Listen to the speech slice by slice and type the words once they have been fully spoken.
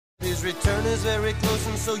His return is very close,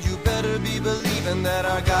 and so you better be believing that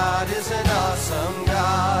our God is an awesome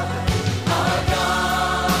God. Our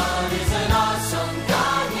God is an awesome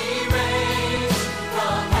God. He reigns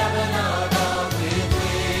from heaven above with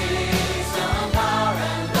wisdom, power,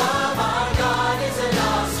 and love. Our God is an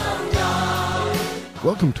awesome God.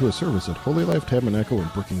 Welcome to a service at Holy Life Tabernacle in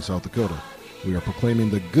Brookings, South Dakota. We are proclaiming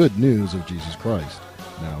the good news of Jesus Christ.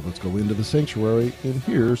 Now let's go into the sanctuary, and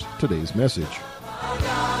here's today's message. Our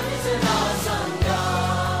God is an awesome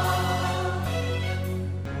God.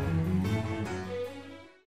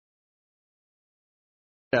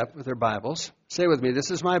 Up with their Bibles. Say with me,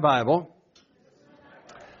 this is my Bible.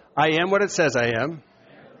 I am what it says I am.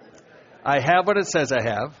 I have what it says I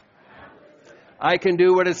have. I can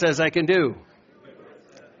do what it says I can do.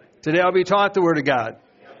 Today I'll be taught the Word of God.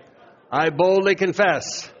 I boldly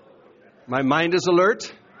confess. My mind is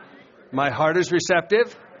alert. My heart is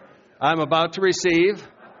receptive. I'm about to receive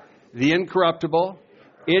the incorruptible,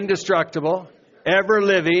 indestructible,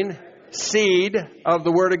 ever-living seed of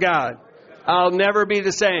the Word of God. I'll never be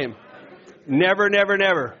the same. Never, never,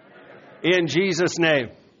 never. In Jesus' name.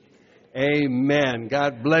 Amen.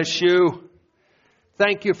 God bless you.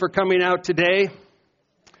 Thank you for coming out today.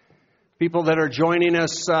 People that are joining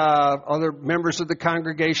us, other members of the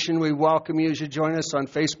congregation, we welcome you as you join us on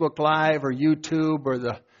Facebook Live or YouTube or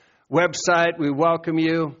the website. We welcome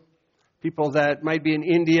you. People that might be in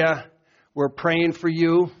India, we're praying for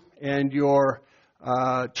you and your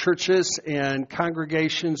churches and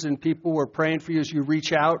congregations and people. We're praying for you as you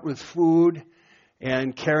reach out with food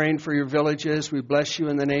and caring for your villages. We bless you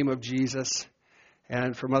in the name of Jesus.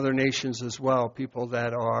 And from other nations as well, people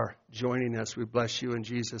that are joining us, we bless you in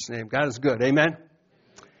Jesus' name. God is good. Amen?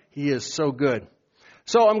 He is so good.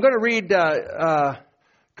 So I'm going to read a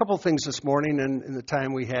couple things this morning in the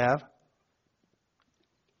time we have.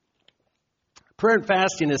 Prayer and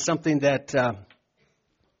fasting is something that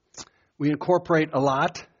we incorporate a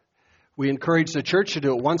lot. We encourage the church to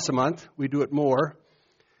do it once a month. We do it more.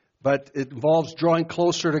 But it involves drawing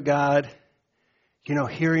closer to God,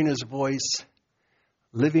 hearing His voice,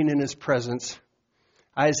 living in His presence.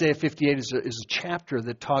 Isaiah 58 is a chapter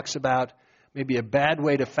that talks about maybe a bad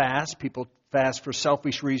way to fast. People fast for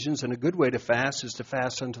selfish reasons, and a good way to fast is to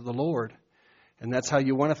fast unto the Lord. And that's how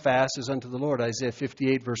you want to fast, is unto the Lord. Isaiah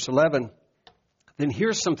 58 verse 11. Then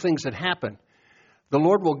here's some things that happen. The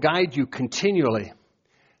Lord will guide you continually.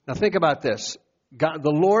 Now think about this. God,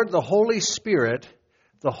 the Lord, the Holy Spirit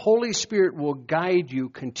will guide you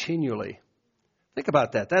continually. Think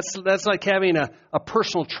about that. That's like having a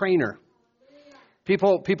personal trainer.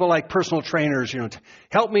 People like personal trainers,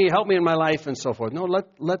 help me in my life and so forth. No,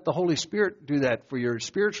 let the Holy Spirit do that for your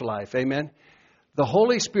spiritual life. Amen. The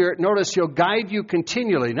Holy Spirit, notice, He'll guide you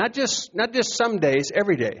continually, not just some days,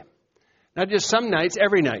 every day. Not just some nights,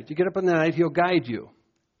 every night. You get up in the night, He'll guide you.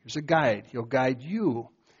 Here's a guide. He'll guide you.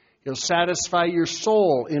 He'll satisfy your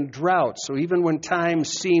soul in drought. So even when times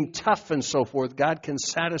seem tough and so forth, God can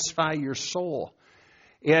satisfy your soul.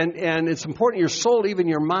 And it's important, your soul, even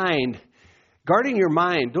your mind. Guarding your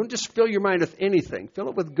mind. Don't just fill your mind with anything. Fill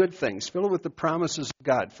it with good things. Fill it with the promises of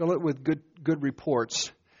God. Fill it with good reports.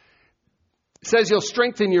 It says He'll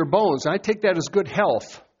strengthen your bones. I take that as good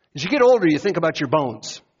health. As you get older, you think about your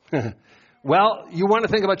bones. Well, you want to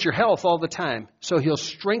think about your health all the time. So He'll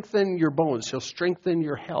strengthen your bones. He'll strengthen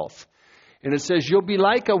your health. And it says you'll be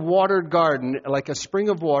like a watered garden, like a spring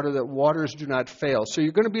of water that waters do not fail. So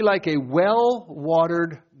you're going to be like a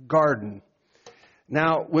well-watered garden.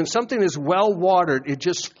 Now, when something is well-watered, it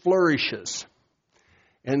just flourishes.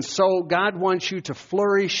 And so God wants you to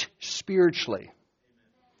flourish spiritually.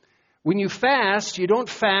 When you fast, you don't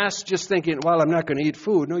fast just thinking, well, I'm not going to eat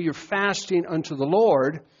food. No, you're fasting unto the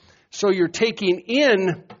Lord. So you're taking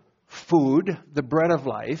in food, the bread of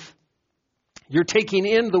life. You're taking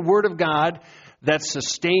in the Word of God that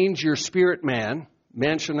sustains your spirit man.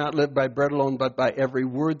 Man shall not live by bread alone, but by every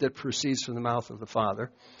word that proceeds from the mouth of the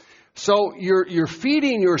Father. So you're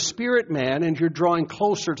feeding your spirit man, and you're drawing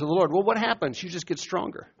closer to the Lord. Well, what happens? You just get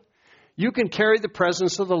stronger. You can carry the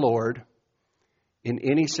presence of the Lord in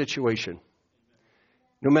any situation.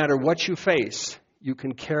 No matter what you face, you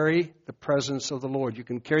can carry the presence of the Lord. You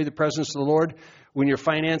can carry the presence of the Lord when your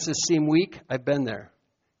finances seem weak. I've been there.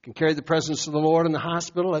 You can carry the presence of the Lord in the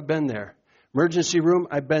hospital. I've been there. Emergency room.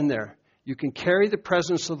 I've been there. You can carry the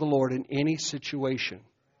presence of the Lord in any situation.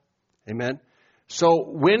 Amen. So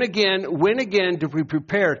when again do we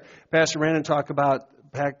prepare? Pastor Brandon talked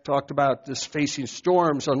about this facing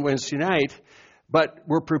storms on Wednesday night, but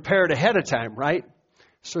we're prepared ahead of time, right?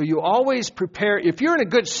 So you always prepare. If you're in a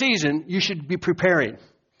good season, you should be preparing.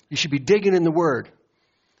 You should be digging in the Word.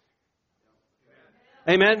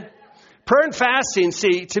 Amen? Prayer and fasting,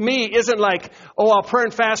 see, to me, isn't like, oh, I'll pray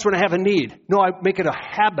and fast when I have a need. No, I make it a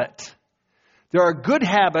habit. There are good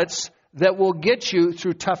habits that will get you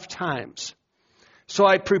through tough times. So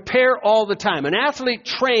I prepare all the time. An athlete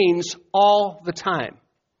trains all the time.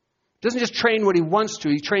 Doesn't just train what he wants to.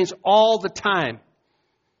 He trains all the time.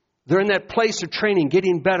 They're in that place of training,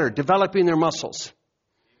 getting better, developing their muscles.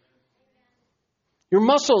 Your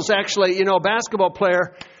muscles actually, a basketball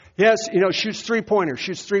player, shoots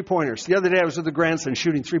three-pointers. The other day I was with the grandson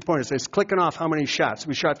shooting three-pointers. I was clicking off how many shots.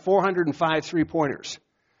 We shot 405 three-pointers.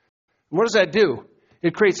 And what does that do?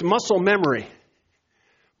 It creates muscle memory.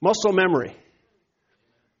 Muscle memory.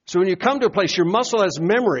 So when you come to a place, your muscle has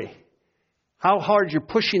memory. How hard you're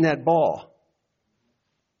pushing that ball.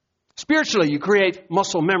 Spiritually, you create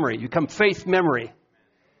muscle memory. You become faith memory.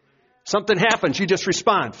 Something happens, you just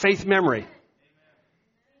respond. Faith memory.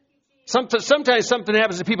 Sometimes something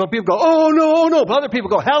happens to people go, oh, no. But other people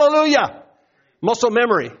go, hallelujah. Muscle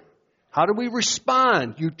memory. How do we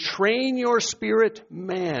respond? You train your spirit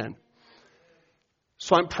man.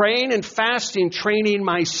 So I'm praying and fasting, training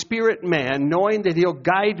my spirit man, knowing that he'll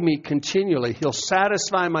guide me continually. He'll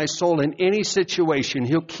satisfy my soul in any situation.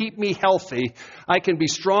 He'll keep me healthy. I can be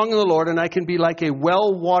strong in the Lord, and I can be like a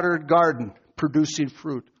well-watered garden producing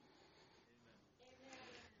fruit.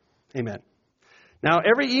 Amen. Now,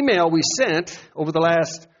 every email we sent over the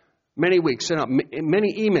last many weeks, sent out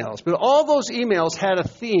many emails, but all those emails had a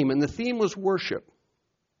theme, and the theme was worship.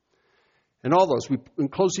 And all those, we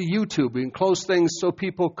enclosed the YouTube, we enclosed things so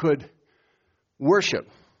people could worship.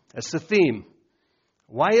 That's the theme.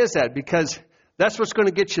 Why is that? Because that's what's going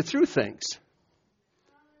to get you through things.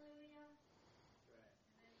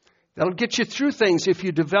 That'll get you through things if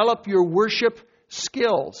you develop your worship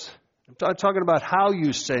skills. I'm not talking about how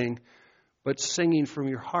you sing, but singing from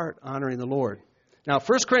your heart, honoring the Lord. Now,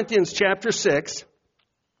 1 Corinthians chapter 6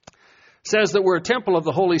 says that we're a temple of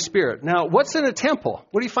the Holy Spirit. Now, what's in a temple?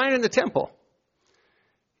 What do you find in the temple?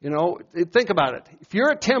 Think about it. If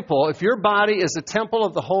you're a temple, if your body is a temple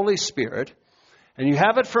of the Holy Spirit, and you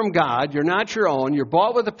have it from God, you're not your own, you're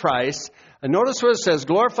bought with a price, and notice what it says,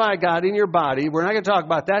 glorify God in your body. We're not going to talk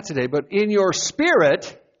about that today, but in your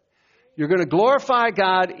spirit, you're going to glorify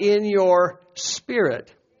God in your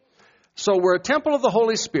spirit. So we're a temple of the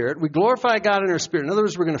Holy Spirit. We glorify God in our spirit. In other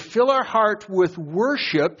words, we're going to fill our heart with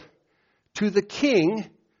worship to the King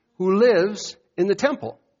who lives in the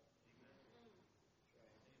temple.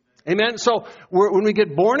 Amen? So when we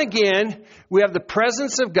get born again, we have the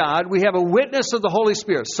presence of God. We have a witness of the Holy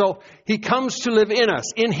Spirit. So He comes to live in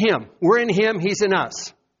us, in Him. We're in Him, He's in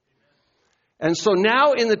us. And so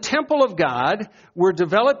now in the temple of God, we're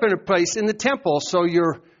developing a place in the temple. So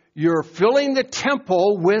you're filling the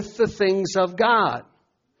temple with the things of God.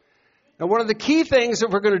 Now, one of the key things,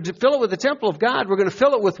 if we're going to fill it with the temple of God, we're going to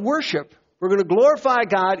fill it with worship. We're going to glorify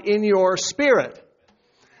God in your spirit.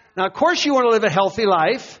 Now, of course, you want to live a healthy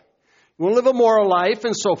life. You want to live a moral life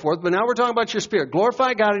and so forth. But now we're talking about your spirit.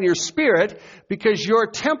 Glorify God in your spirit because you're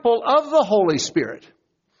a temple of the Holy Spirit.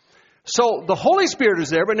 So the Holy Spirit is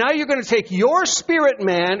there, but now you're going to take your spirit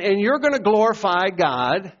man and you're going to glorify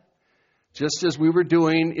God, just as we were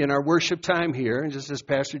doing in our worship time here, and just as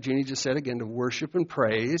Pastor Jeannie just said again, to worship and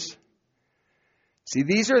praise. See,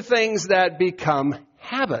 these are things that become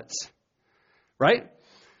habits, right?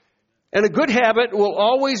 And a good habit will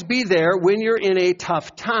always be there when you're in a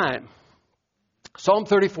tough time. Psalm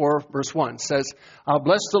 34, verse 1 says, I'll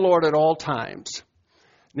bless the Lord at all times.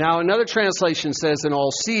 Now, another translation says in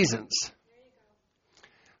all seasons.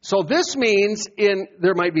 So this means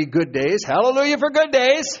there might be good days. Hallelujah for good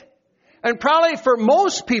days. And probably for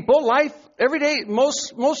most people, life, every day,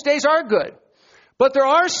 most days are good. But there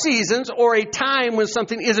are seasons or a time when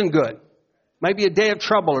something isn't good. Might be a day of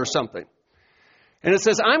trouble or something. And it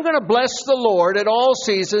says, I'm going to bless the Lord at all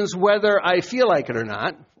seasons, whether I feel like it or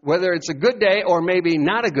not, whether it's a good day or maybe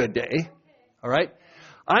not a good day. All right?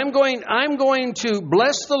 I'm going to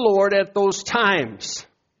bless the Lord at those times.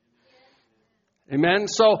 Amen?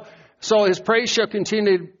 So His praise shall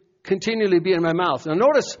continually be in my mouth. Now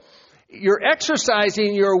notice, you're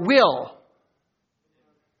exercising your will.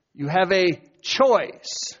 You have a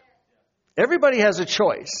choice. Everybody has a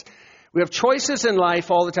choice. We have choices in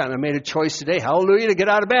life all the time. I made a choice today, hallelujah, to get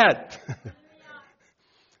out of bed.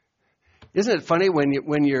 Isn't it funny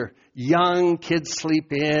when you're young, kids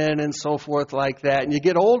sleep in and so forth like that, and you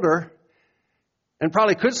get older and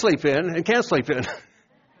probably could sleep in and can't sleep in.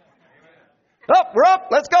 We're up,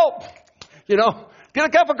 let's go. Get a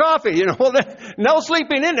cup of coffee. Well, no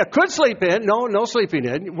sleeping in. I could sleep in. No sleeping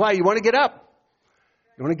in. Why? You want to get up.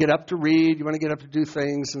 You want to get up to read. You want to get up to do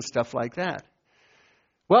things and stuff like that.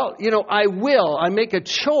 Well, I will. I make a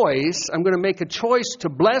choice. I'm going to make a choice to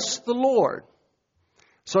bless the Lord.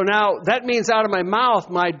 So now that means out of my mouth,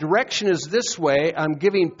 my direction is this way. I'm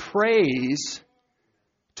giving praise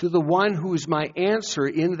to the one who's my answer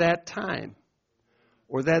in that time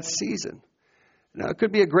or that season. Now, it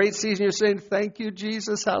could be a great season. You're saying, thank you,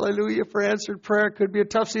 Jesus, hallelujah, for answered prayer. It could be a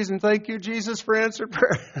tough season. Thank you, Jesus, for answered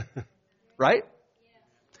prayer. Right?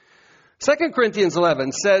 2 Corinthians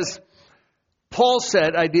 11 says, Paul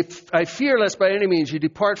said, I fear lest by any means you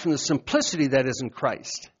depart from the simplicity that is in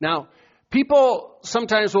Christ. Now, people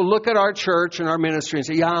sometimes will look at our church and our ministry and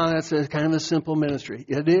say, yeah, that's kind of a simple ministry.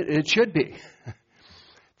 It should be.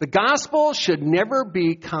 The gospel should never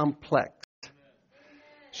be complex. It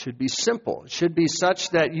should be simple. It should be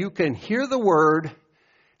such that you can hear the word,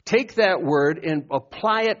 take that word, and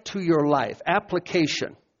apply it to your life.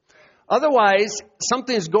 Application. Otherwise,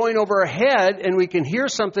 something's going over our head, and we can hear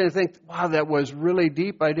something and think, wow, that was really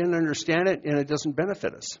deep. I didn't understand it, and it doesn't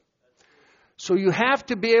benefit us. So you have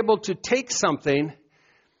to be able to take something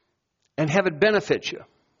and have it benefit you.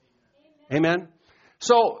 Amen?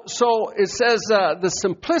 So it says the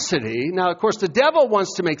simplicity. Now, of course, the devil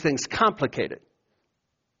wants to make things complicated.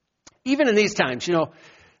 Even in these times,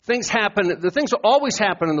 things happen. The things will always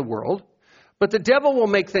happen in the world, but the devil will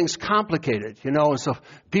make things complicated, and so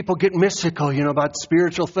people get mystical, about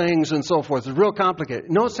spiritual things and so forth. It's real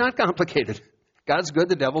complicated. No, it's not complicated. God's good,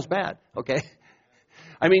 the devil's bad, okay?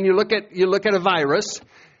 I mean, you look at a virus.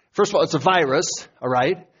 First of all, it's a virus, all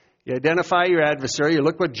right? You identify your adversary. You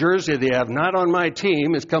look what jersey they have. Not on my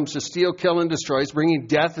team. It comes to steal, kill, and destroy. It's bringing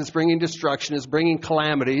death. It's bringing destruction. It's bringing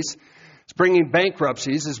calamities. It's bringing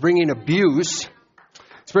bankruptcies. It's bringing abuse.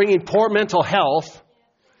 It's bringing poor mental health.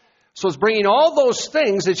 So it's bringing all those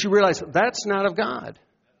things that you realize that's not of God.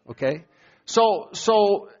 Okay? So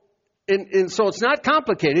it's not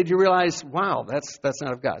complicated. You realize, wow, that's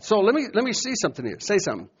not of God. So let me see something here. Say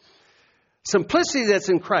something. Simplicity that's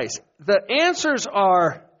in Christ. The answers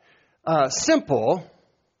are simple,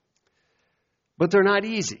 but they're not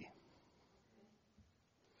easy.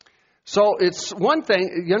 So it's one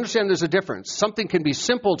thing, you understand there's a difference. Something can be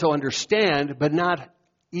simple to understand, but not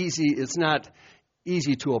easy. It's not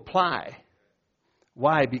easy to apply.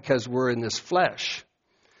 Why? Because we're in this flesh.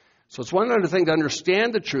 So it's one other thing to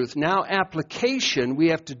understand the truth. Now application, we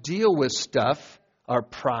have to deal with stuff, our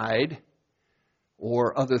pride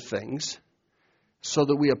or other things, so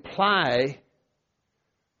that we apply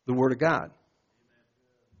the Word of God.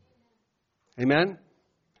 Amen?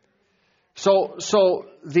 So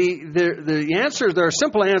the answers, there are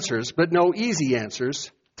simple answers, but no easy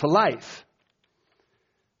answers to life.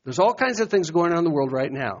 There's all kinds of things going on in the world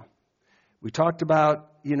right now. We talked about,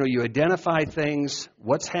 you identify things,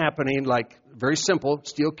 what's happening, like very simple,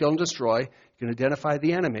 steal, kill, and destroy. You can identify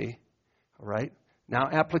the enemy, all right? Now,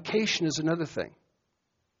 application is another thing.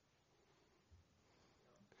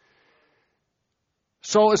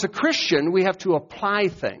 So as a Christian, we have to apply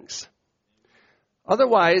things.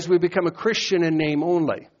 Otherwise, we become a Christian in name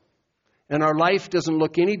only. And our life doesn't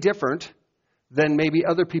look any different than maybe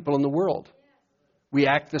other people in the world. We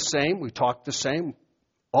act the same, we talk the same,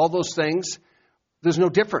 all those things. There's no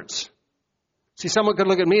difference. See, someone could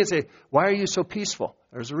look at me and say, why are you so peaceful?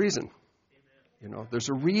 There's a reason. There's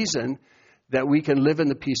a reason that we can live in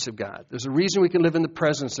the peace of God. There's a reason we can live in the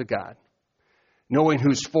presence of God. Knowing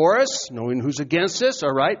who's for us, knowing who's against us,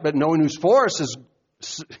 all right? But knowing who's for us is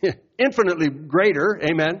infinitely greater.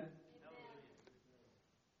 Amen?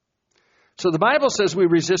 So the Bible says we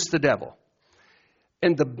resist the devil.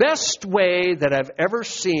 And the best way that I've ever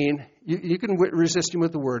seen, you can resist him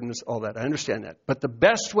with the word and all that. I understand that. But the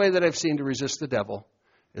best way that I've seen to resist the devil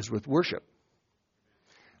is with worship.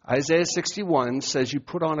 Isaiah 61 says you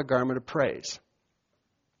put on a garment of praise.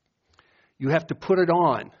 You have to put it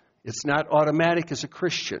on. It's not automatic as a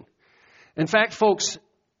Christian. In fact, folks,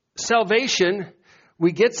 salvation,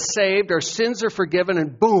 we get saved, our sins are forgiven,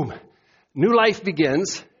 and boom, new life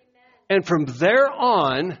begins. And from there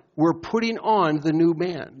on, we're putting on the new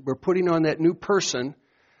man. We're putting on that new person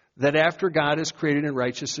that after God is created in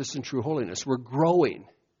righteousness and true holiness. We're growing.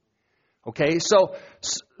 Okay, so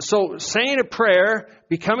saying a prayer,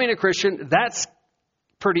 becoming a Christian, that's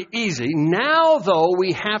pretty easy. Now, though,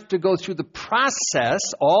 we have to go through the process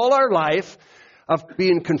all our life of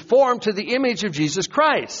being conformed to the image of Jesus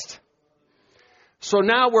Christ. So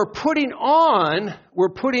now we're putting on,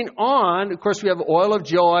 of course we have oil of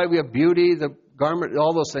joy, we have beauty, the garment,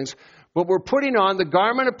 all those things, but we're putting on the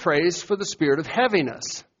garment of praise for the spirit of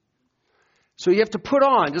heaviness. So you have to put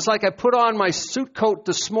on, just like I put on my suit coat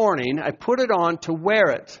this morning, I put it on to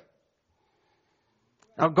wear it.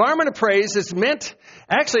 Now, garment of praise is meant,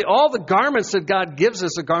 actually all the garments that God gives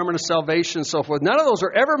us, a garment of salvation and so forth, none of those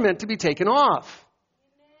are ever meant to be taken off.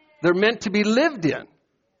 They're meant to be lived in.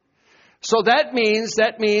 So that means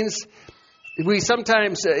we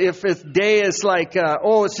sometimes, if a day is like,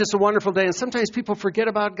 it's just a wonderful day, and sometimes people forget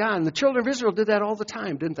about God. And the children of Israel did that all the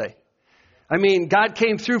time, didn't they? I mean, God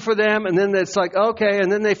came through for them, and then it's like, okay,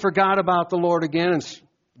 and then they forgot about the Lord again and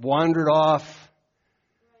wandered off.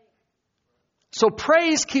 So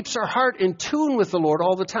praise keeps our heart in tune with the Lord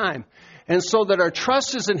all the time. And so that our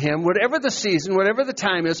trust is in Him, whatever the season, whatever the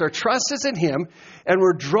time is, our trust is in Him, and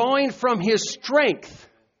we're drawing from His strength.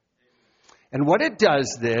 And what it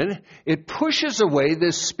does then, it pushes away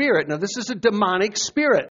this spirit. Now, this is a demonic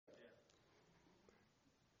spirit.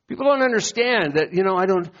 People don't understand that,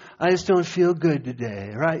 I just don't feel good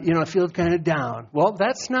today, right? I feel kind of down. Well,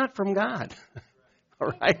 that's not from God,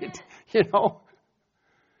 all right?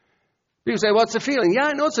 People say, what's the feeling? Yeah,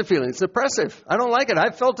 I know it's a feeling. It's oppressive. I don't like it.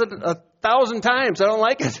 I've felt it 1,000 times. I don't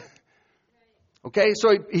like it. Okay,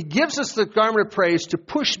 so he gives us the garment of praise to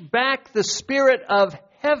push back the spirit of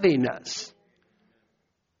heaviness.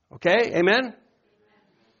 Okay, amen?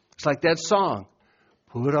 It's like that song.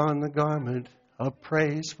 Put on the garment of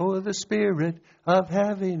praise for the spirit of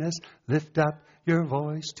heaviness. Lift up your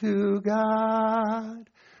voice to God.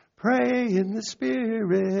 Pray in the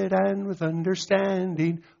Spirit and with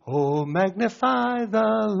understanding. Oh, magnify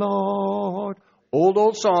the Lord.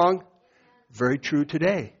 Old song. Very true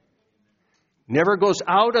today. Never goes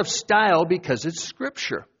out of style because it's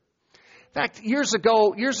Scripture. In fact, years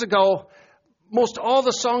ago, most all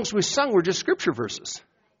the songs we sung were just Scripture verses.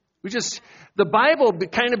 The Bible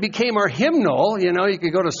kind of became our hymnal. You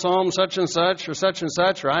could go to Psalm such and such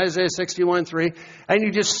or Isaiah 61:3, and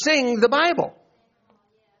you just sing the Bible.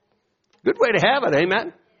 Good way to have it,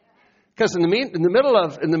 amen? Because in the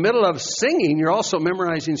middle of singing, you're also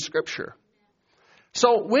memorizing Scripture.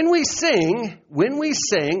 So when we sing,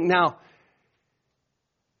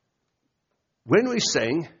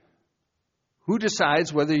 who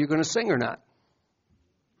decides whether you're going to sing or not?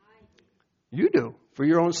 You do, for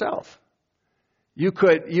your own self. You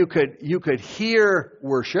could hear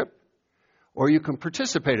worship, or you can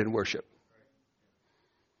participate in worship.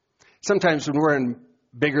 Sometimes when we're in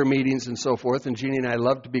bigger meetings and so forth, and Jeannie and I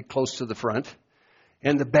love to be close to the front,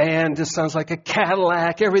 and the band just sounds like a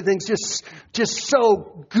Cadillac. Everything's just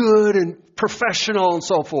so good and professional and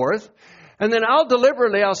so forth. And then I'll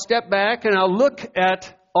step back and I'll look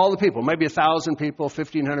at all the people, maybe 1,000 people,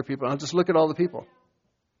 1,500 people. I'll just look at all the people.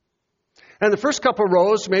 And the first couple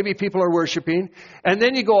rows, maybe people are worshiping, and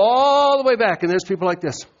then you go all the way back, and there's people like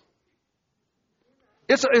this.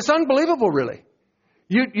 It's unbelievable, really.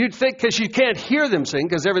 You'd think, because you can't hear them sing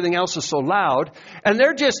because everything else is so loud, and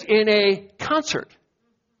they're just in a concert.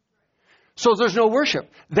 So there's no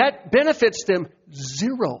worship. That benefits them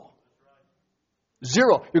zero.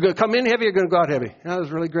 You're going to come in heavy, you're going to go out heavy. That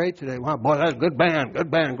was really great today. Wow, boy, that's a good band,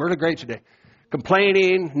 really great today.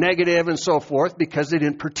 Complaining, negative, and so forth, because they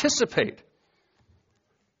didn't participate.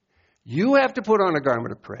 You have to put on a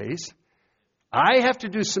garment of praise. I have to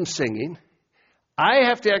do some singing. I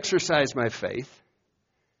have to exercise my faith.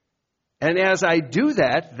 And as I do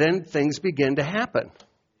that, then things begin to happen.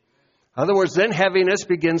 In other words, then heaviness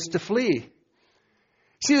begins to flee.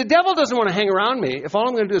 See, the devil doesn't want to hang around me if all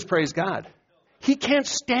I'm going to do is praise God. He can't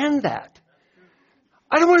stand that.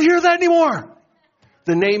 I don't want to hear that anymore.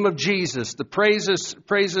 The name of Jesus, the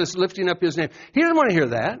praises, lifting up His name. He doesn't want to hear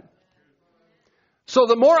that. So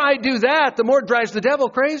the more I do that, the more it drives the devil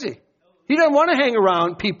crazy. He doesn't want to hang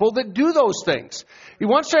around people that do those things. He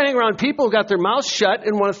wants to hang around people who got their mouths shut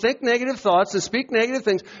and want to think negative thoughts and speak negative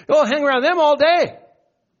things. He'll hang around them all day.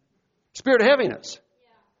 Spirit of heaviness.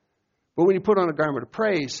 But when you put on a garment of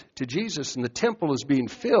praise to Jesus and the temple is being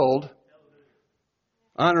filled,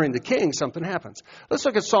 honoring the King, something happens. Let's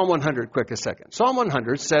look at Psalm 100 quick a second. Psalm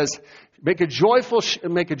 100 says, make a joyful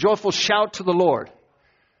shout to the Lord.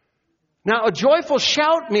 Now, a joyful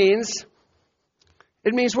shout means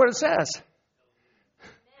what it says.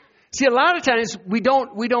 See, a lot of times we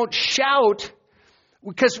don't shout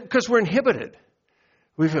because we're inhibited.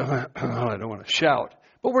 We feel, I don't want to shout.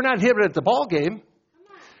 But we're not inhibited at the ball game.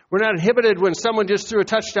 We're not inhibited when someone just threw a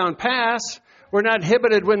touchdown pass. We're not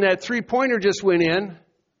inhibited when that three-pointer just went in.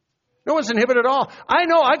 No one's inhibited at all. I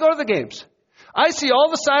know, I go to the games. I see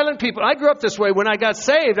all the silent people. I grew up this way. When I got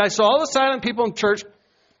saved, I saw all the silent people in church.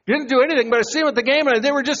 Didn't do anything, but I see them at the game, and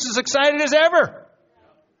they were just as excited as ever.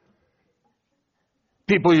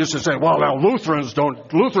 People used to say, well, now Lutherans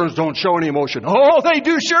don't show any emotion. Oh, they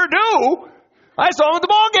sure do. I saw them at the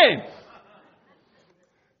ball game.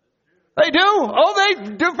 They do. Oh,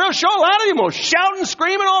 they do show a lot of emotion. Shouting,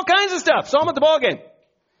 screaming, all kinds of stuff. Saw them at the ball game.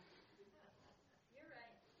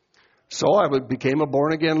 So I became a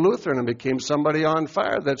born-again Lutheran and became somebody on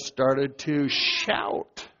fire that started to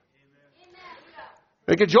shout.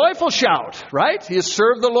 Make a joyful shout, right? You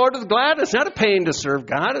serve the Lord with gladness. It's not a pain to serve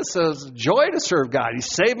God. It's a joy to serve God. He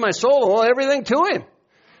saved my soul. I owe everything to Him.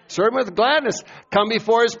 Serve Him with gladness. Come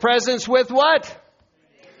before His presence with what?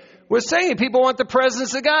 With singing. People want the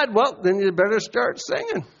presence of God. Well, then you better start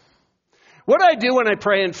singing. What do I do when I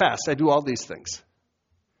pray and fast? I do all these things.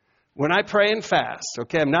 When I pray and fast,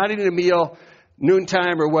 okay, I'm not eating a meal,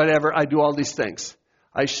 noontime or whatever, I do all these things.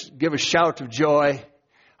 I give a shout of joy.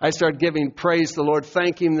 I start giving praise to the Lord,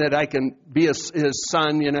 thank Him that I can be His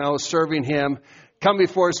son, serving Him. Come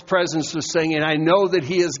before His presence with singing. I know that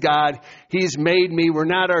He is God. He's made me. We're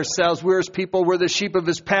not ourselves. We're His people. We're the sheep of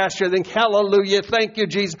His pasture. I think, hallelujah, thank you,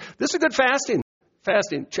 Jesus. This is a good fasting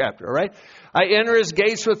chapter, all right? I enter His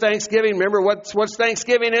gates with thanksgiving. Remember, what's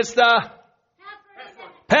Thanksgiving? It's the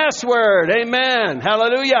password. Amen.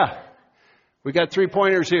 Hallelujah. We got 3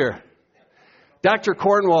 pointers here. Dr.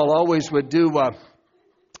 Cornwall always would do...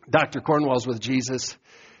 Dr. Cornwall's with Jesus,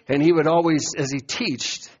 and he would always, as he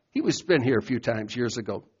taught, he was been here a few times years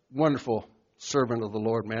ago. Wonderful servant of the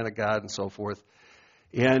Lord, man of God, and so forth.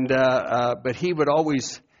 And but he would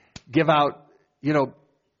always give out,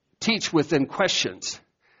 teach within questions.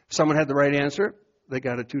 If someone had the right answer, they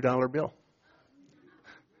got a $2 bill.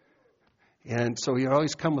 And so he'd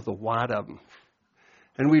always come with a wad of them.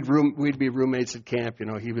 And we'd be roommates at camp.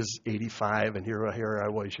 He was 85, and here I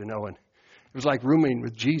was, and it was like rooming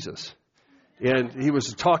with Jesus. And he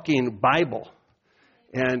was talking Bible.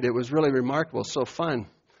 And it was really remarkable, so fun.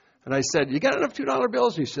 And I said, you got enough $2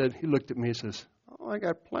 bills? And he looked at me and says, oh, I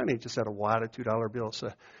got plenty. Just had a wad of $2 bills.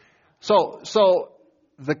 So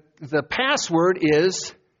the password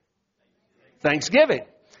is Thanksgiving.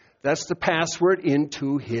 That's the password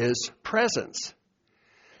into His presence.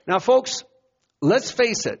 Now, folks, let's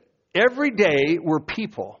face it. Every day we're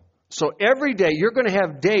people. So every day, you're going to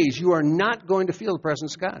have days you are not going to feel the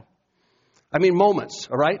presence of God. I mean, moments,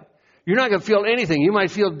 all right? You're not going to feel anything. You might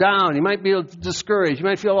feel down. You might feel discouraged. You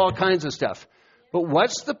might feel all kinds of stuff. But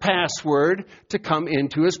what's the password to come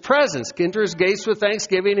into His presence? Enter His gates with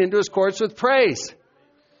thanksgiving, into His courts with praise.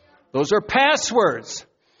 Those are passwords.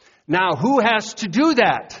 Now, who has to do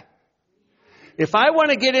that? If I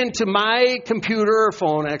want to get into my computer or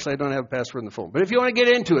phone, actually, I don't have a password in the phone. But if you want to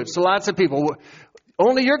get into it, so lots of people...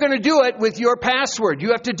 Only you're going to do it with your password.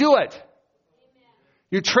 You have to do it.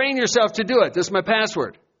 You train yourself to do it. This is my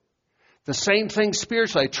password. The same thing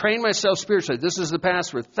spiritually. I train myself spiritually. This is the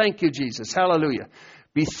password. Thank you, Jesus. Hallelujah.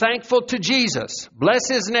 Be thankful to Jesus. Bless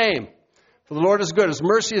His name. For the Lord is good. His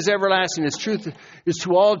mercy is everlasting. His truth is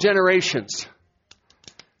to all generations.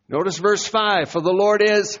 Notice verse 5. For the Lord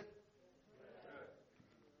is...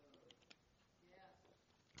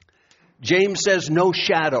 James says no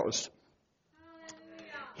shadows.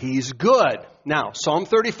 He's good. Now, Psalm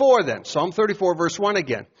 34 then. Psalm 34, verse 1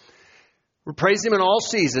 again. We praise Him in all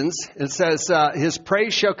seasons. It says, His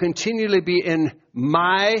praise shall continually be in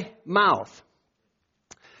my mouth.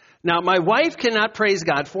 Now, my wife cannot praise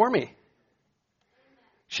God for me.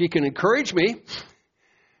 She can encourage me.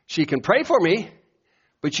 She can pray for me.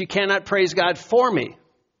 But she cannot praise God for me.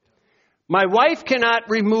 My wife cannot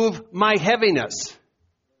remove my heaviness.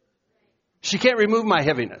 She can't remove my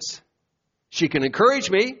heaviness. She can encourage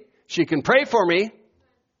me. She can pray for me.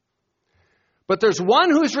 But there's one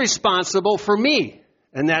who's responsible for me,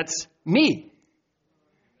 and that's me.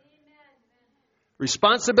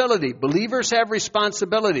 Responsibility. Believers have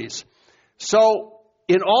responsibilities. So,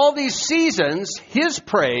 in all these seasons, His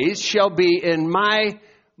praise shall be in my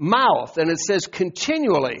mouth. And it says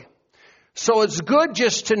continually. So it's good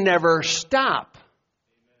just to never stop.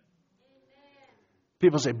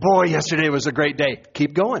 People say, boy, yesterday was a great day.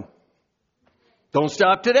 Keep going. Don't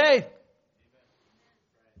stop today.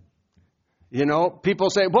 People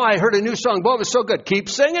say, boy, I heard a new song. Boy, it was so good. Keep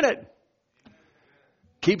singing it.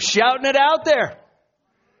 Keep shouting it out there.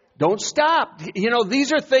 Don't stop.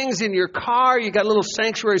 These are things in your car. You got little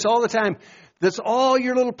sanctuaries all the time. That's all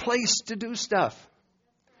your little place to do stuff.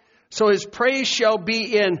 So His praise shall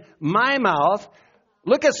be in my mouth.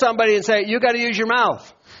 Look at somebody and say, you got to use your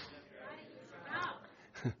mouth.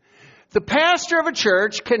 The pastor of a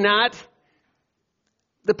church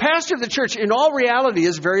the pastor of the church in all reality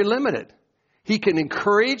is very limited. He can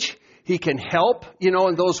encourage, he can help, in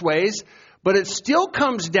those ways, but it still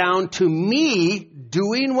comes down to me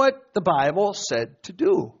doing what the Bible said to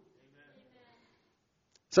do.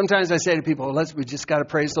 Sometimes I say to people, we just got to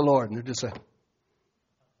praise the Lord. And they're just like,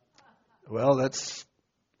 well, that's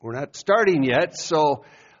We're not starting yet, so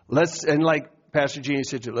let's, and like Pastor Jeannie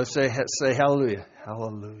said, let's say hallelujah.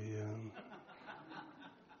 Hallelujah.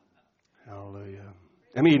 Hallelujah.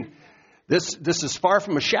 I mean, this is far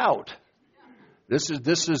from a shout. This is a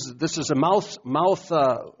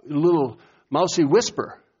little mousy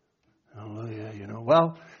whisper. Hallelujah, you know.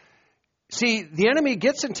 Well, see, the enemy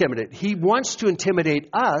gets intimidated. He wants to intimidate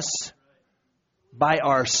us by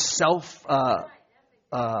our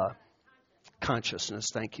consciousness.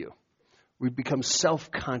 Thank you. We become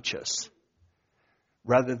self-conscious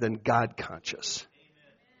rather than God-conscious.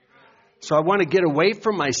 So I want to get away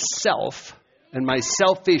from myself and my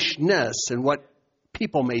selfishness and what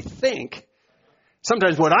people may think,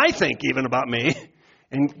 sometimes what I think even about me,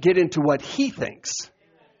 and get into what He thinks.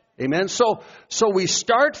 Amen? So we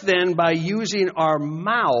start then by using our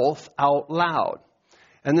mouth out loud.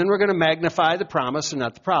 And then we're going to magnify the promise and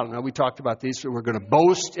not the problem. Now, we talked about these. We're going to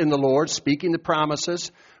boast in the Lord, speaking the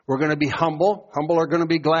promises. We're going to be humble. Humble are going to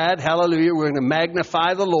be glad. Hallelujah. We're going to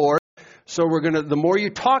magnify the Lord. So the more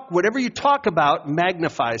you talk, whatever you talk about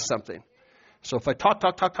magnifies something. So if I talk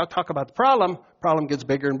about the problem gets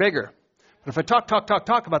bigger and bigger. But if I talk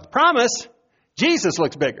about the promise, Jesus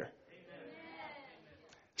looks bigger.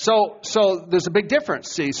 So there's a big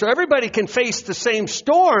difference, see. So everybody can face the same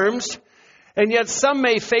storms, and yet some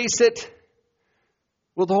may face it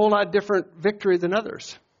with a whole lot different victory than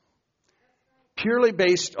others. Purely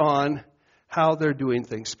based on how they're doing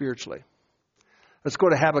things spiritually. Let's go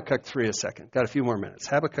to Habakkuk 3 a second. Got a few more minutes.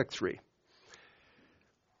 Habakkuk 3.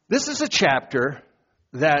 This is a chapter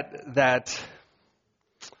that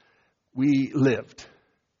we lived.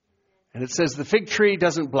 And it says the fig tree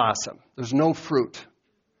doesn't blossom. There's no fruit.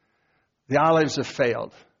 The olives have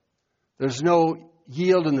failed. There's no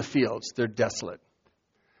yield in the fields. They're desolate.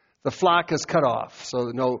 The flock is cut off,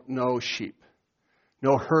 so no sheep.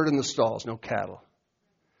 No herd in the stalls, no cattle.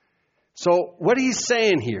 So what he's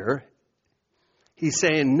saying here, he's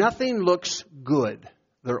saying nothing looks good.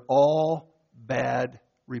 They're all bad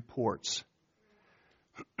reports.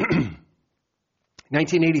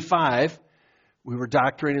 1985, we were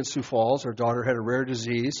doctoring in Sioux Falls. Our daughter had a rare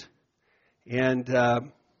disease. And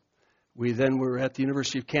we were at the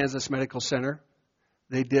University of Kansas Medical Center.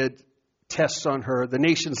 They did tests on her. The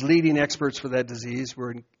nation's leading experts for that disease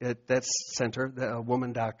were at that center, a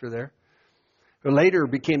woman doctor there, who later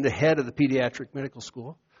became the head of the pediatric medical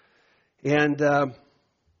school. And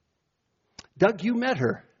Doug, you met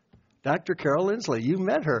her. Dr. Carol Lindsley, you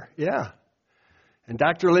met her. Yeah. And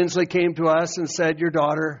Dr. Lindsley came to us and said, your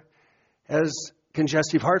daughter has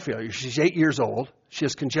congestive heart failure. She's 8 years old. She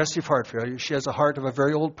has congestive heart failure. She has a heart of a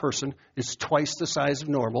very old person. It's twice the size of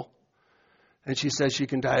normal. And she says she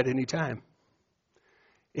can die at any time.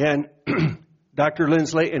 And Dr.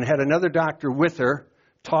 Lindsley and had another doctor with her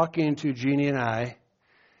talking to Jeannie and I.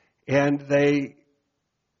 And they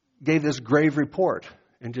gave this grave report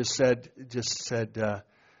and just said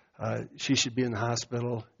she should be in the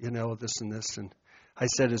hospital, this and this. And I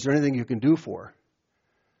said, is there anything you can do for her?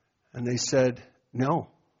 And they said, no,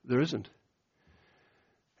 there isn't.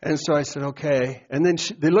 And so I said, okay. And then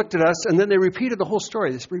they looked at us, and then they repeated the whole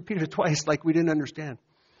story. They repeated it twice like we didn't understand.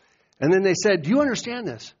 And then they said, do you understand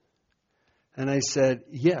this? And I said,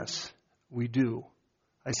 yes, we do.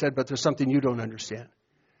 I said, but there's something you don't understand.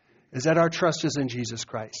 Is that our trust is in Jesus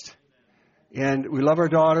Christ. And we love our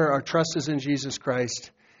daughter. Our trust is in Jesus Christ.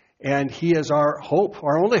 And He is our hope,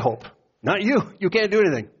 our only hope. Not you. You can't do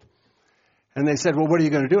anything. And they said, well, what are you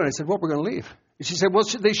going to do? And I said, well, we're going to leave. And she said, well,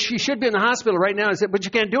 she should be in the hospital right now. I said, but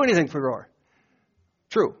you can't do anything for her.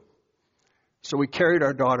 True. So we carried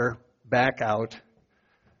our daughter back out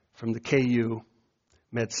from the KU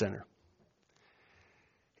Med Center.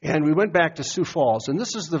 And we went back to Sioux Falls. And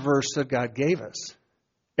this is the verse that God gave us.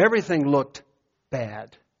 Everything looked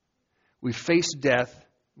bad. We faced death.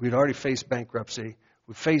 We'd already faced bankruptcy.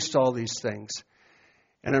 We faced all these things.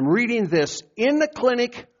 And I'm reading this in the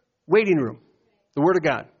clinic waiting room, the Word of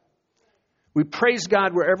God. We praise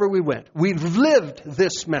God wherever we went. We've lived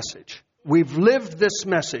this message. We've lived this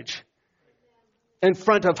message in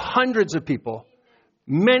front of hundreds of people,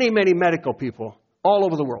 many, many medical people all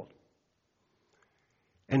over the world.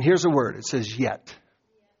 And here's a word. It says yet.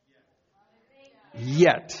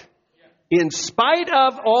 Yet. In spite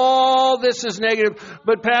of all this is negative,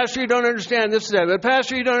 but Pastor, you don't understand this. But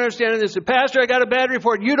Pastor, you don't understand this. Pastor, I got a bad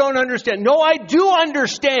report. You don't understand. No, I do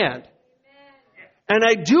understand. And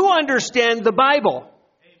I do understand the Bible.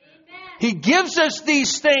 He gives us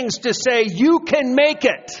these things to say, you can make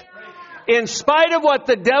it. In spite of what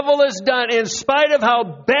the devil has done, in spite of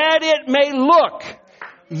how bad it may look,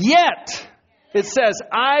 yet, it says,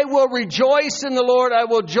 I will rejoice in the Lord. I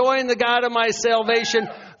will joy in the God of my salvation.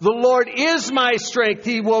 The Lord is my strength.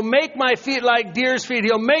 He will make my feet like deer's feet.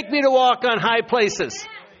 He'll make me to walk on high places.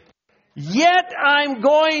 Yet I'm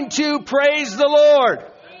going to praise the Lord.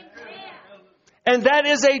 And that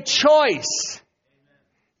is a choice.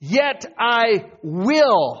 Yet I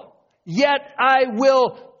will. Yet I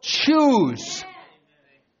will choose.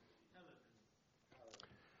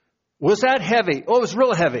 Was that heavy? Oh, it was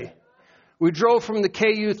real heavy. We drove from the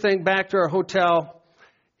KU thing back to our hotel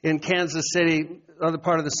in Kansas City, other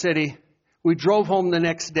part of the city. We drove home the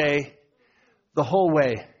next day, the whole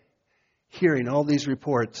way, hearing all these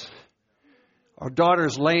reports. Our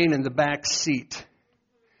daughter's laying in the back seat.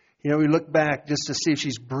 You know, we looked back just to see if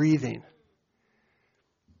she's breathing.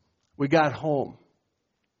 We got home.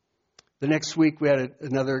 The next week we had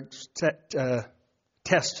another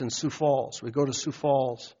test in Sioux Falls. We go to Sioux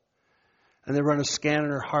Falls. And they run a scan in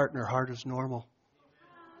her heart, and her heart is normal.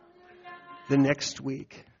 The next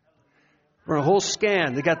week, run a whole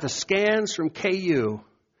scan. They got the scans from KU.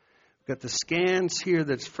 Got the scans here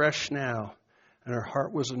that's fresh now, and her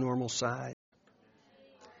heart was a normal size.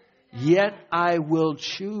 Yet I will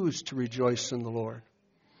choose to rejoice in the Lord.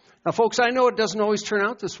 Now, folks, I know it doesn't always turn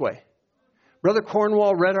out this way. Brother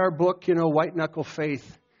Cornwall read our book, White Knuckle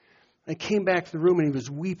Faith. I came back to the room, and he was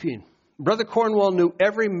weeping. Brother Cornwall knew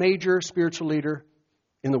every major spiritual leader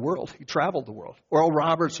in the world. He traveled the world. Oral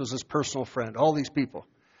Roberts was his personal friend, all these people.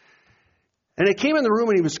 And he came in the room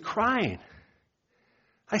and he was crying.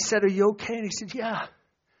 I said, "Are you okay?" And he said, "Yeah."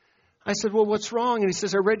 I said, "Well, what's wrong?" And he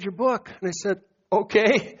says, "I read your book." And I said,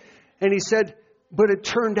 "Okay." And he said, "But it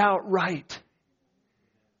turned out right."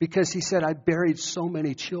 Because he said, "I buried so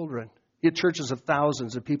many children." He had churches of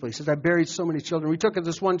thousands of people. He says, "I buried so many children." We took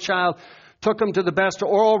this one child, took him to the best of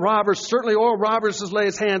Oral Roberts. Certainly Oral Roberts has laid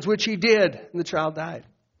his hands, which he did, and the child died.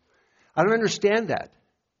 I don't understand that.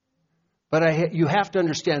 But you have to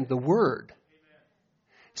understand the Word.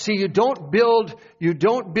 See, you don't build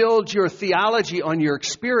your theology on your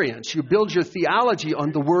experience. You build your theology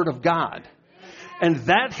on the Word of God. And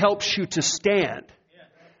that helps you to stand.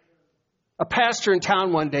 A pastor in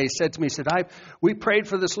town one day said to me, "We prayed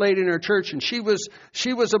for this lady in our church, and she was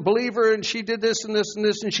a believer, and she did this and this and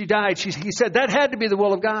this, and she died." He said, "That had to be the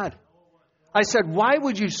will of God." I said, "Why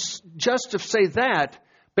would you just say that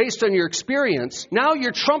based on your experience? Now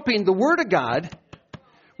you're trumping the Word of God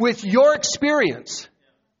with your experience,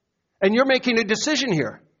 and you're making a decision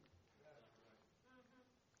here."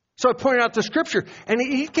 So I pointed out the Scripture, and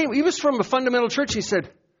he was from a fundamental church. He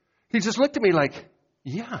just looked at me like,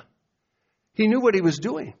 "Yeah." He knew what he was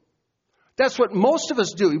doing. That's what most of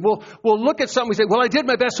us do. We'll look at something, we say, "Well, I did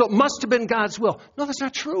my best, so it must have been God's will." No, that's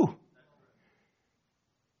not true.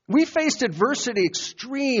 We faced adversity,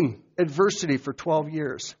 extreme adversity for 12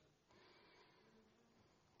 years.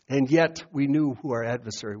 And yet we knew who our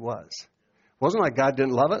adversary was. It wasn't like God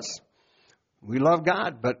didn't love us. We love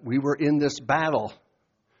God, but we were in this battle,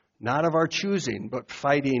 not of our choosing, but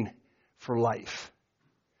fighting for life.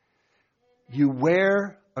 You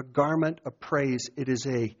wear a garment of praise. It is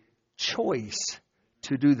a choice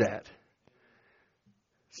to do that.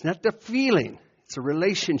 It's not the feeling. It's a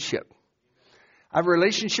relationship. I have a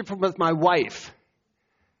relationship with my wife.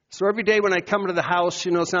 So every day when I come into the house,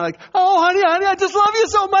 it's not like, "Oh, honey, I just love you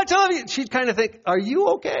so much. I love you." She'd kind of think, "Are you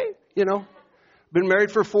okay?" Been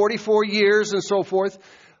married for 44 years and so forth.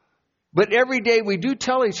 But every day we do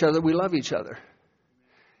tell each other we love each other.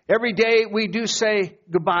 Every day we do say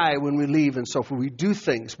goodbye when we leave and so forth. We do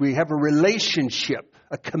things. We have a relationship,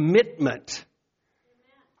 a commitment.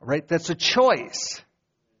 All right? That's a choice.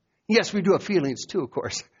 Yes, we do have feelings too, of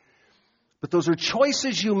course. But those are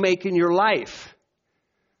choices you make in your life.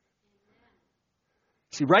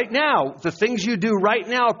 See, right now, the things you do right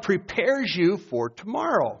now prepares you for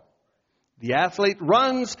tomorrow. The athlete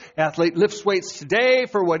runs, athlete lifts weights today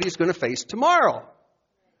for what he's going to face tomorrow.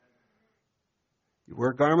 You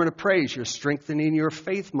wear a garment of praise. You're strengthening your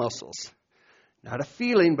faith muscles. Not a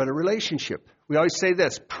feeling, but a relationship. We always say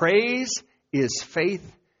this: praise is faith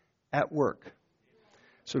at work.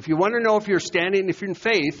 So if you want to know if you're standing, if you're in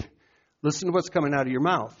faith, listen to what's coming out of your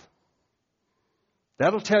mouth.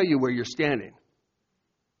 That'll tell you where you're standing.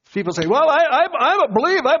 People say, "Well, I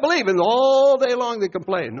believe. And all day long they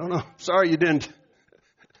complain. No, sorry you didn't.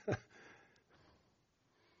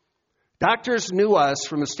 Doctors knew us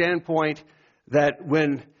from a standpoint that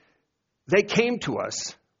when they came to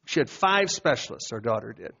us, she had 5 specialists, our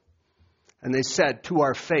daughter did. And they said to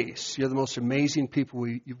our face, "You're the most amazing people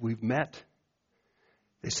we've met."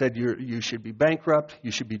 They said, you should be bankrupt,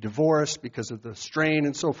 you should be divorced because of the strain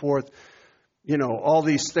and so forth. All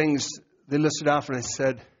these things they listed off, and I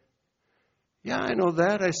said, Yeah, I know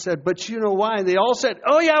that. I said, but you know why? And they all said,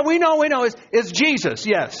 oh yeah, we know. It's Jesus,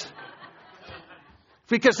 yes.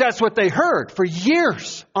 Because that's what they heard for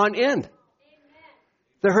years on end.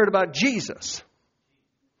 They heard about Jesus.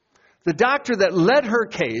 The doctor that led her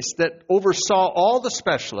case, that oversaw all the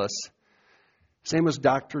specialists, his name was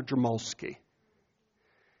Dr. Dromolsky.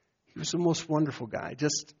 He was the most wonderful guy.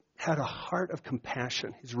 Just had a heart of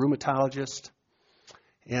compassion. He's a rheumatologist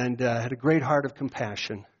and had a great heart of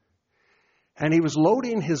compassion. And he was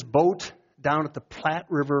loading his boat down at the Platte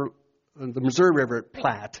River, the Missouri River at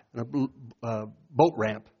Platte, on a boat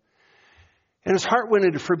ramp. And his heart went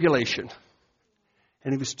into fibrillation.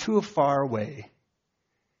 And he was too far away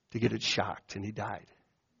to get it shocked, and he died.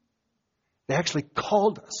 They actually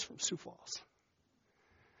called us from Sioux Falls.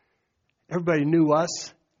 Everybody knew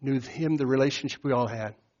us, knew him, the relationship we all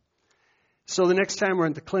had. So the next time we're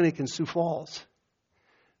in the clinic in Sioux Falls,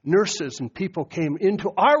 nurses and people came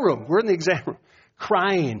into our room. We're in the exam room,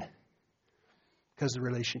 crying because of the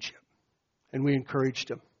relationship. And we encouraged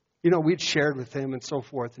him. You know, we'd shared with him and so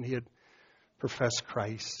forth, and he had professed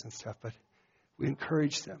Christ and stuff, but we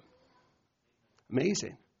encouraged them.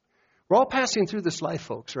 Amazing. We're all passing through this life,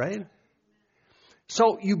 folks, right?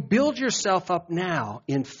 So you build yourself up now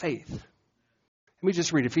in faith. Let me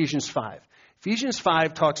just read Ephesians 5. Ephesians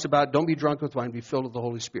 5 talks about don't be drunk with wine, be filled with the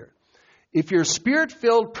Holy Spirit. If you're a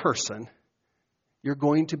Spirit-filled person, you're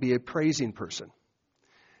going to be a praising person.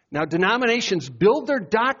 Now, denominations build their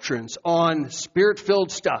doctrines on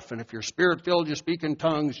Spirit-filled stuff. And if you're Spirit-filled, you speak in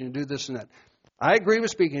tongues, and you do this and that. I agree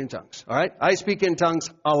with speaking in tongues, all right? I speak in tongues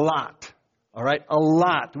a lot, all right? A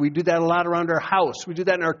lot. We do that a lot around our house. We do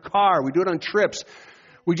that in our car. We do it on trips.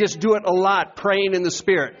 We just do it a lot, praying in the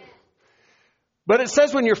Spirit. But it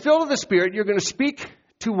says when you're filled with the Spirit, you're going to speak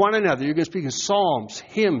to one another. You're going to speak in psalms,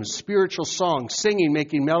 hymns, spiritual songs, singing,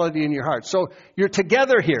 making melody in your heart. So you're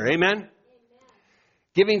together here, amen?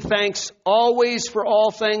 Giving thanks always for all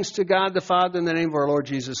things to God the Father in the name of our Lord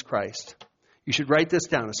Jesus Christ. You should write this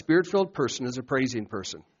down. A Spirit-filled person is a praising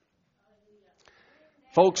person.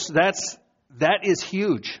 Folks, that is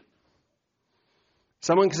huge.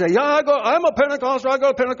 Someone can say, yeah, I'm a Pentecostal, I go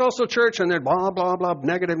to Pentecostal church, and they're blah, blah, blah,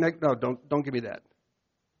 negative. No, don't give me that.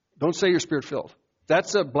 Don't say you're Spirit-filled.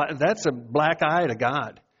 That's a black eye to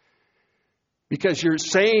God. Because you're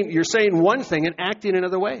saying one thing and acting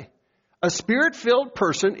another way. A Spirit-filled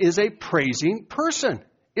person is a praising person.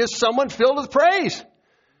 Is someone filled with praise?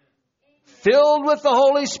 Filled with the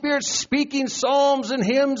Holy Spirit, speaking psalms and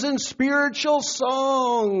hymns and spiritual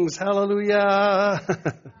songs. Hallelujah.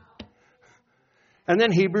 And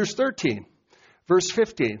then Hebrews 13, verse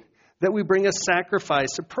 15, that we bring a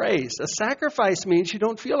sacrifice of praise. A sacrifice means you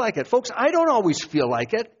don't feel like it. Folks, I don't always feel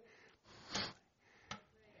like it.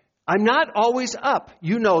 I'm not always up.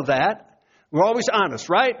 You know that. We're always honest,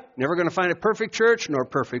 right? Never going to find a perfect church nor a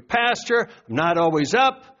perfect pastor. I'm not always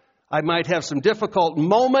up. I might have some difficult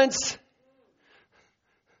moments.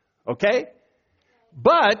 Okay?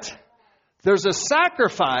 But there's a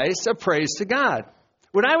sacrifice of praise to God.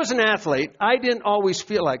 When I was an athlete, I didn't always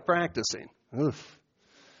feel like practicing. Oof.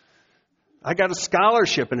 I got a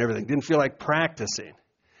scholarship and everything. Didn't feel like practicing.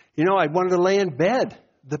 You know, I wanted to lay in bed.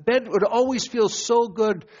 The bed would always feel so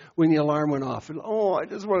good when the alarm went off. And, I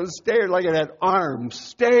just want to stay like I had arms.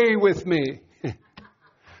 Stay with me.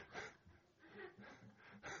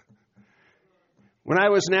 When I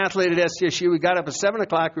was an athlete at SDSU, we got up at 7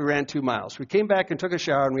 o'clock. We ran 2 miles. We came back and took a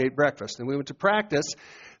shower and we ate breakfast. Then we went to practice.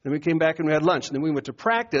 Then we came back and we had lunch. And then we went to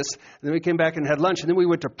practice. And then we came back and had lunch. And then we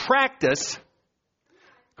went to practice.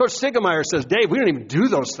 Coach Stigemeyer says, Dave, we don't even do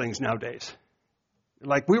those things nowadays.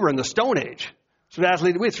 Like we were in the Stone Age. So we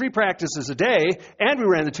had 3 practices a day, and we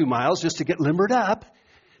ran the 2 miles just to get limbered up.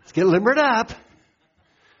 Let's get limbered up.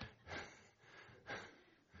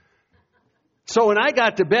 So when I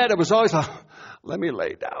got to bed, it was always, let me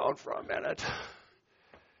lay down for a minute.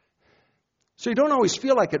 So you don't always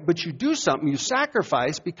feel like it, but you do something, you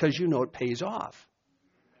sacrifice because you know it pays off.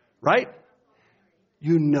 Right?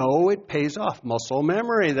 You know it pays off. Muscle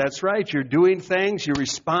memory, that's right. You're doing things, you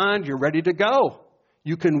respond, you're ready to go.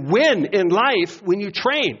 You can win in life when you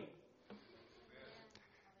train.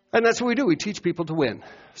 And that's what we do. We teach people to win.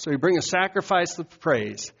 So you bring a sacrifice of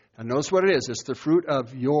praise. And notice what it is. It's the fruit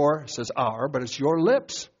of your, it says our, but it's your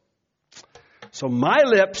lips. So my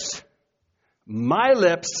lips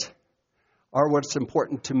are what's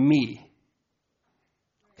important to me.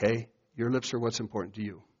 Okay? Your lips are what's important to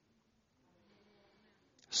you.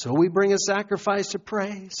 So we bring a sacrifice of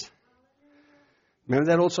praise.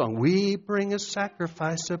 Remember that old song? We bring a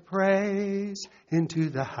sacrifice of praise into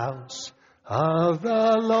the house of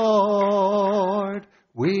the Lord.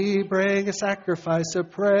 We bring a sacrifice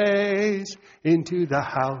of praise into the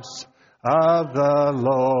house of the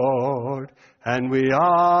Lord. And we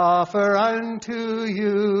offer unto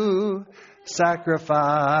you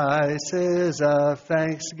sacrifices of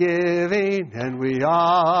thanksgiving, and we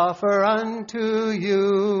offer unto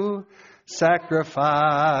you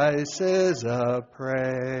sacrifices of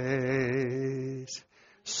praise.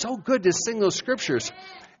 So good to sing those scriptures,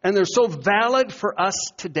 and they're so valid for us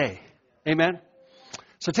today. Amen?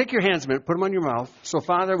 So take your hands a minute, put them on your mouth. So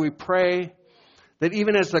Father, we pray that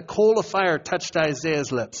even as the coal of fire touched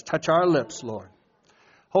Isaiah's lips, touch our lips, Lord.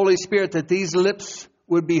 Holy Spirit, that these lips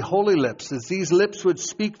would be holy lips, that these lips would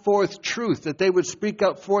speak forth truth, that they would speak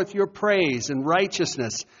out forth your praise and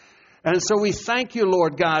righteousness. And so we thank you,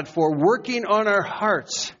 Lord God, for working on our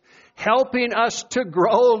hearts, helping us to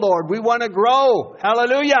grow, Lord. We want to grow.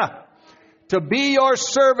 Hallelujah. To be your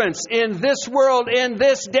servants in this world, in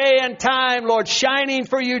this day and time, Lord, shining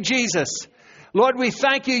for you, Jesus. Lord, we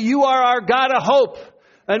thank you. You are our God of hope.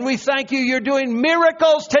 And we thank you. You're doing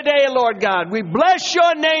miracles today, Lord God. We bless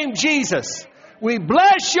your name, Jesus. We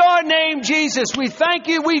bless your name, Jesus. We thank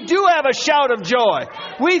you. We do have a shout of joy.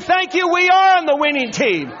 We thank you. We are on the winning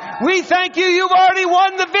team. We thank you. You've already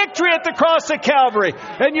won the victory at the cross of Calvary.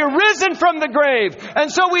 And you're risen from the grave.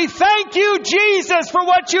 And so we thank you, Jesus, for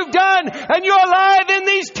what you've done. And you're alive in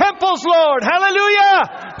these temples, Lord.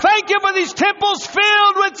 Hallelujah. Thank you for these temples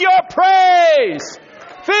filled with your praise.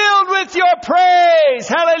 Filled with your praise.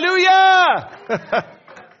 Hallelujah.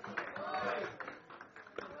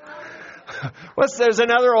 There's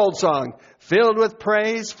another old song. Filled with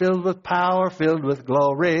praise, filled with power, filled with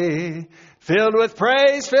glory. Filled with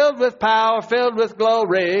praise, filled with power, filled with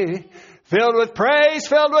glory. Filled with praise,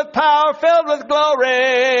 filled with power, filled with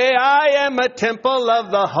glory. I am a temple of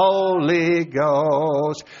the Holy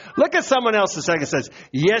Ghost. Look at someone else a second. It says,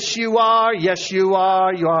 yes you are, you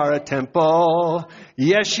are a temple.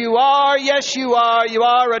 Yes you are, you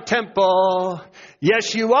are a temple.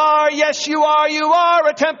 Yes you are, you are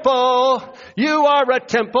a temple. You are a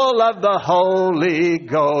temple of the Holy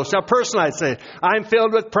Ghost. Now personally I'd say, I'm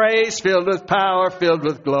filled with praise, filled with power, filled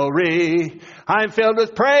with glory. I'm filled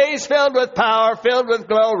with praise, filled with power, filled with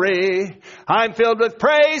glory. I'm filled with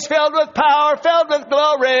praise, filled with power, filled with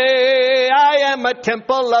glory. I am a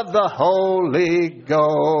temple of the Holy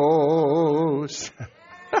Ghost.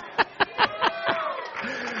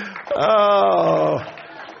 Oh.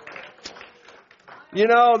 You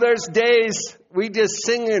know, there's days we just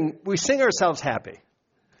sing and we sing ourselves happy.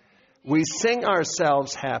 We sing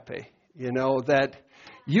ourselves happy. You know, that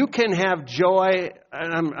you can have joy,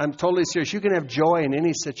 and I'm totally serious, you can have joy in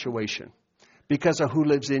any situation because of who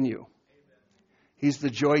lives in you. He's the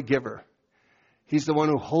joy giver. He's the one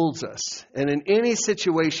who holds us. And in any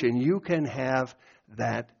situation, you can have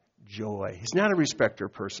that joy. He's not a respecter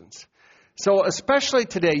of persons. So especially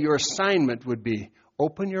today, your assignment would be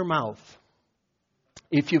open your mouth.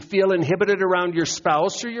 If you feel inhibited around your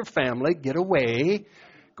spouse or your family, get away.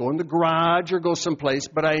 Go in the garage or go someplace.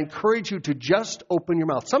 But I encourage you to just open your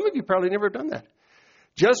mouth. Some of you probably never done that.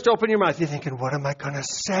 Just open your mouth. You're thinking, what am I going to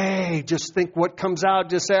say? Just think what comes out.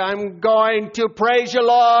 Just say, I'm going to praise you,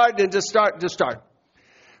 Lord. And just start.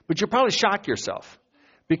 But you'll probably shock yourself.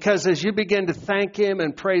 Because as you begin to thank Him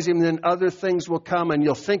and praise Him, then other things will come and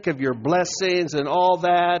you'll think of your blessings and all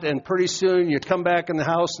that. And pretty soon you come back in the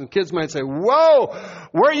house and kids might say, whoa,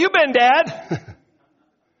 where you been, Dad?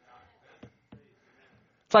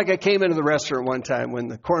 It's like I came into the restaurant one time when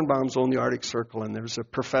the Kornbaums owned the Arctic Circle, and there was a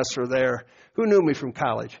professor there who knew me from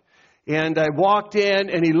college. And I walked in,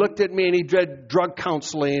 and he looked at me, and he did drug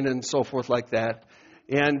counseling and so forth like that.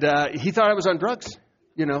 And he thought I was on drugs,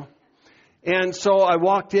 you know. And so I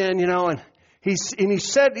walked in, you know, and he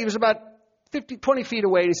said, he was about 20 feet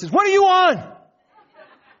away, and he says, what are you on?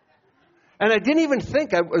 And I didn't even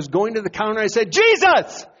think. I was going to the counter, I said,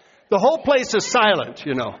 Jesus! The whole place is silent,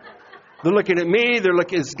 you know. They're looking at me.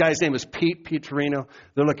 His guy's name is Pete Torino.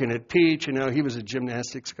 They're looking at Pete. You know, he was a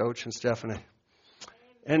gymnastics coach and stuff. And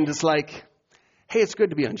it's like, hey, it's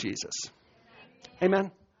good to be on Jesus.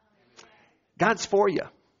 Amen. God's for you.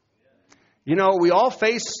 You know, we all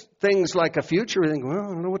face things like a future. We think, well,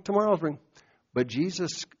 I don't know what tomorrow will bring. But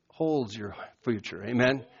Jesus holds your future.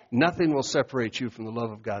 Amen. Nothing will separate you from the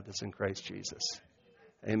love of God that's in Christ Jesus.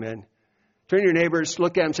 Amen. Turn to your neighbors,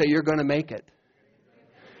 look at them, say, you're going to make it.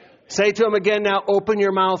 Say to him again now, open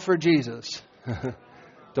your mouth for Jesus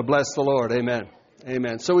to bless the Lord. Amen.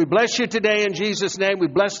 Amen. So we bless you today in Jesus' name. We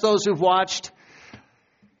bless those who've watched.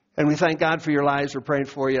 And we thank God for your lives. We're praying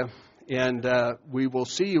for you. And we will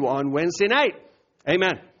see you on Wednesday night.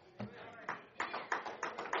 Amen.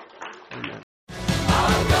 Amen.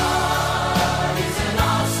 Our God is an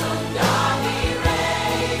awesome God. He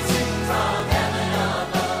reigns from heaven.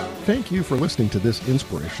 Thank you for listening to this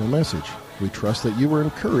inspirational message. We trust that you were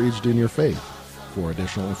encouraged in your faith. For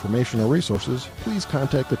additional information or resources, please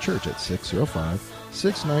contact the church at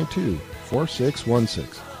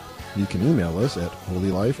 605-692-4616. You can email us at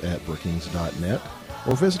holylife@brookings.net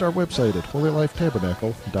or visit our website at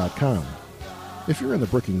holylifetabernacle.com. If you're in the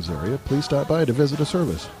Brookings area, please stop by to visit a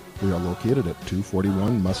service. We are located at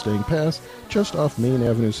 241 Mustang Pass, just off Main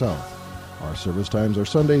Avenue South. Our service times are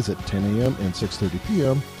Sundays at 10 a.m. and 6:30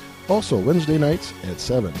 p.m., also Wednesday nights at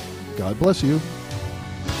 7. God bless you.